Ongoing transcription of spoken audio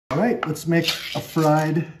All right, let's make a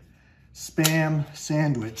fried Spam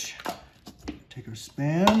sandwich. Take our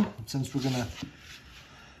Spam. Since we're gonna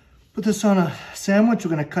put this on a sandwich, we're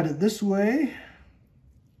gonna cut it this way.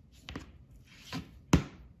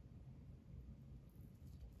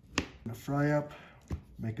 Gonna fry up,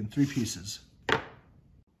 making 3 pieces.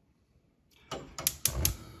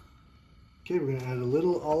 Okay, we're gonna add a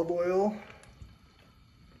little olive oil.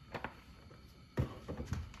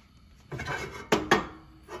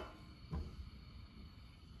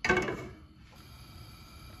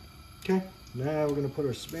 Okay, now we're gonna put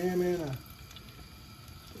our Spam in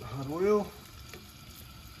hot oil.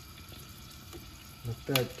 Let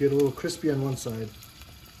that get a little crispy on one side.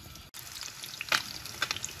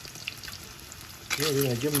 Okay, we're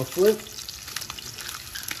gonna give them a flip.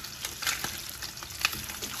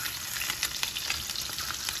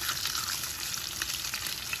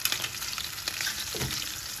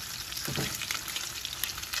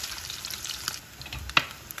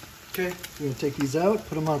 Okay, we're gonna take these out,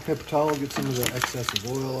 put them on a paper towel, get some of the excess of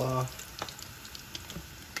oil off.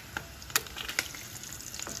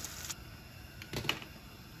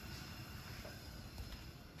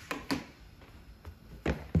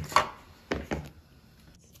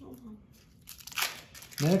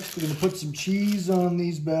 Next, we're gonna put some cheese on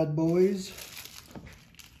these bad boys.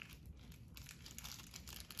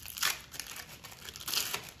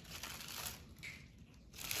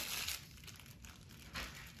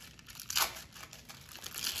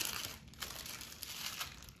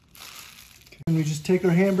 And we just take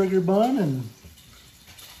our hamburger bun and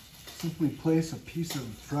simply place a piece of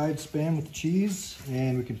fried Spam with cheese,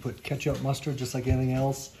 and we can put ketchup, mustard, just like anything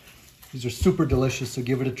else. These are super delicious, so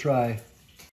give it a try.